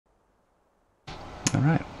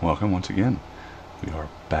Alright, welcome once again. We are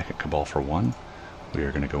back at Cabal for 1. We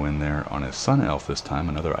are going to go in there on a Sun Elf this time,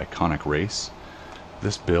 another iconic race.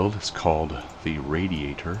 This build is called the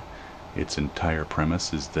Radiator. Its entire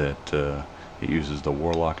premise is that it uses the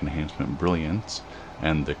Warlock enhancement Brilliance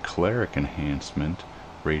and the Cleric enhancement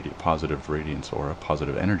Positive Radiance Aura,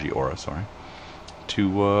 Positive Energy Aura, sorry,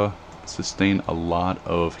 to sustain a lot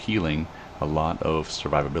of healing, a lot of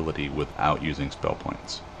survivability without using spell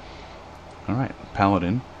points. Alright,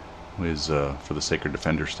 Paladin is for the Sacred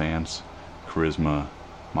Defender stance, Charisma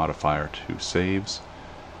modifier 2 saves,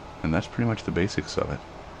 and that's pretty much the basics of it.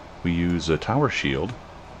 We use a Tower Shield,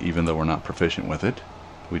 even though we're not proficient with it.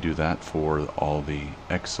 We do that for all the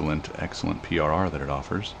excellent PRR that it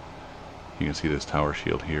offers. You can see this Tower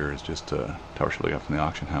Shield here is just a Tower Shield I got from the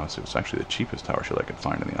auction house. It was actually the cheapest Tower Shield I could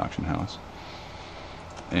find in the auction house.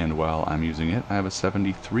 And while I'm using it, I have a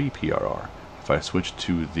 73 PRR. If I switch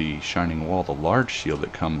to the Shining Wall, the large shield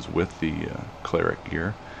that comes with the Cleric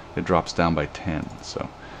gear, it drops down by 10. So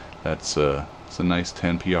that's it's a nice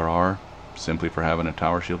 10 PRR simply for having a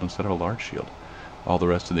Tower Shield instead of a large shield. All the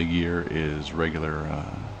rest of the gear is regular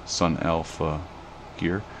Sun Elf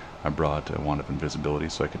gear. I brought a Wand of Invisibility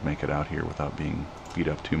so I could make it out here without being beat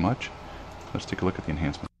up too much. Let's take a look at the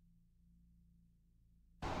enhancements.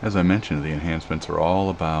 As I mentioned, the enhancements are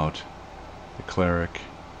all about the Cleric,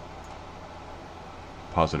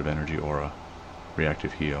 Positive Energy Aura,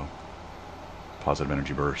 Reactive Heal, Positive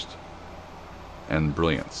Energy Burst, and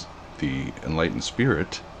Brilliance. The Enlightened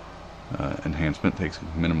Spirit enhancement takes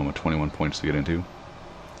a minimum of 21 points to get into.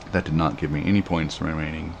 That did not give me any points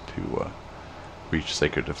remaining to reach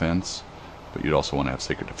Sacred Defense, but you'd also want to have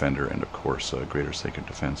Sacred Defender and of course Greater Sacred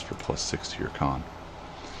Defense for +6 to your con.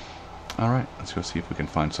 Alright, let's go see if we can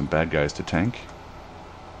find some bad guys to tank.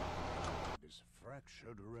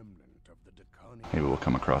 Maybe we'll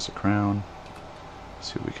come across a crown.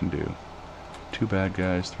 See what we can do. 2 bad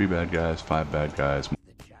guys, 3 bad guys, 5 bad guys.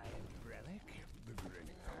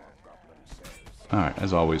 Alright,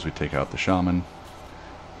 as always we take out the shaman.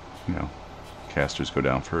 You know, casters go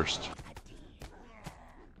down first.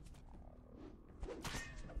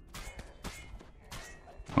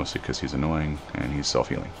 Mostly because he's annoying and he's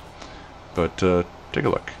self-healing. But take a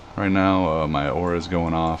look. Right now my aura is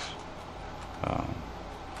going off.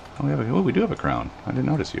 Oh, we do have a crown. I didn't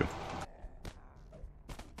notice you.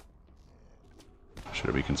 Should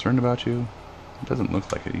I be concerned about you? It doesn't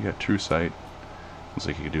look like it. You got true sight. Looks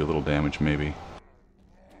like you could do a little damage maybe.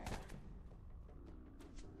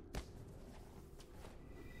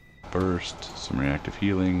 Burst, some reactive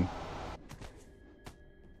healing.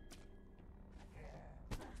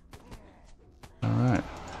 Alright,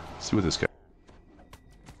 let's see what this guy.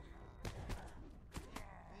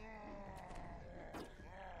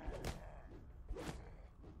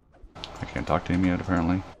 I can't talk to him yet,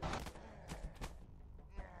 apparently.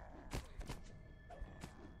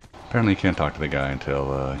 Apparently you can't talk to the guy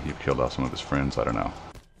until you've killed off some of his friends, I don't know.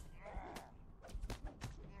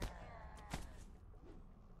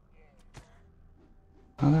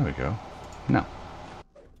 Oh, there we go. No.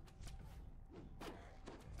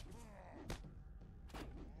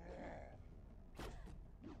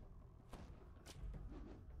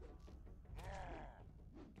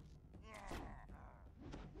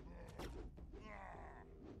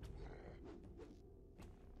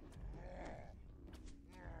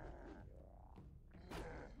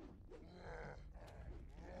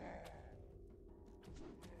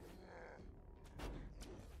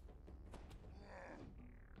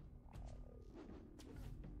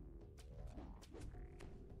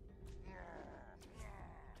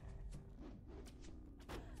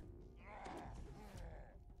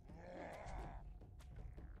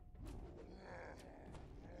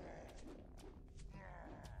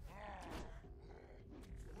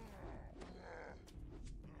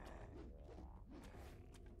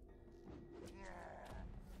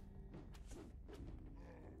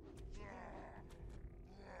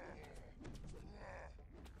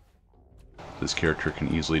 This character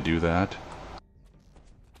can easily do that.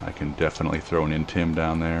 I can definitely throw an intim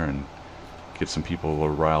down there and get some people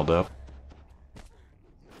riled up.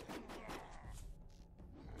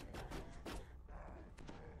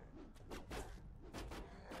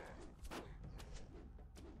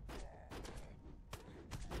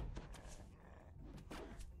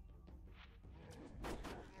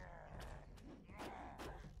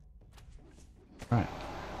 Right.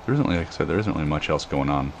 There isn't, like I said, there isn't really much else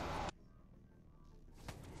going on.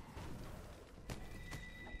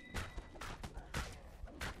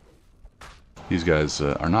 These guys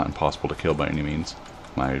are not impossible to kill by any means.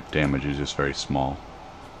 My damage is just very small.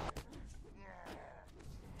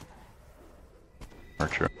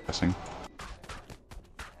 Archer, I'm guessing.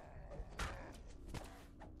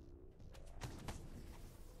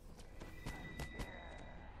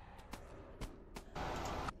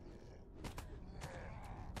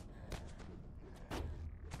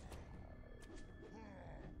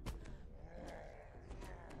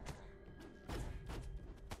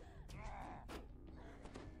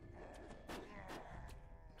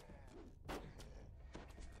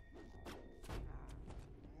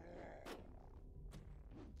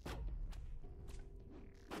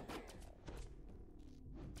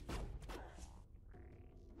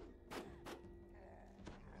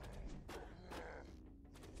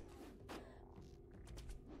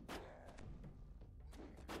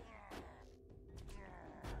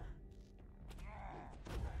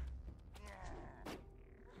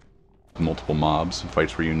 Multiple mobs,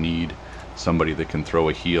 fights where you need somebody that can throw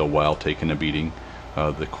a heal while taking a beating.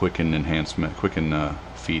 The quicken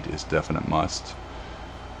feat is definite must.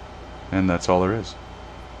 And that's all there is.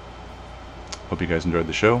 Hope you guys enjoyed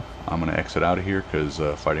the show. I'm going to exit out of here because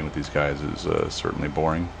fighting with these guys is certainly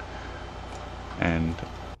boring. And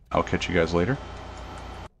I'll catch you guys later.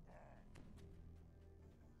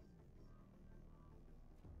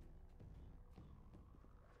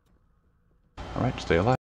 Alright, stay alive.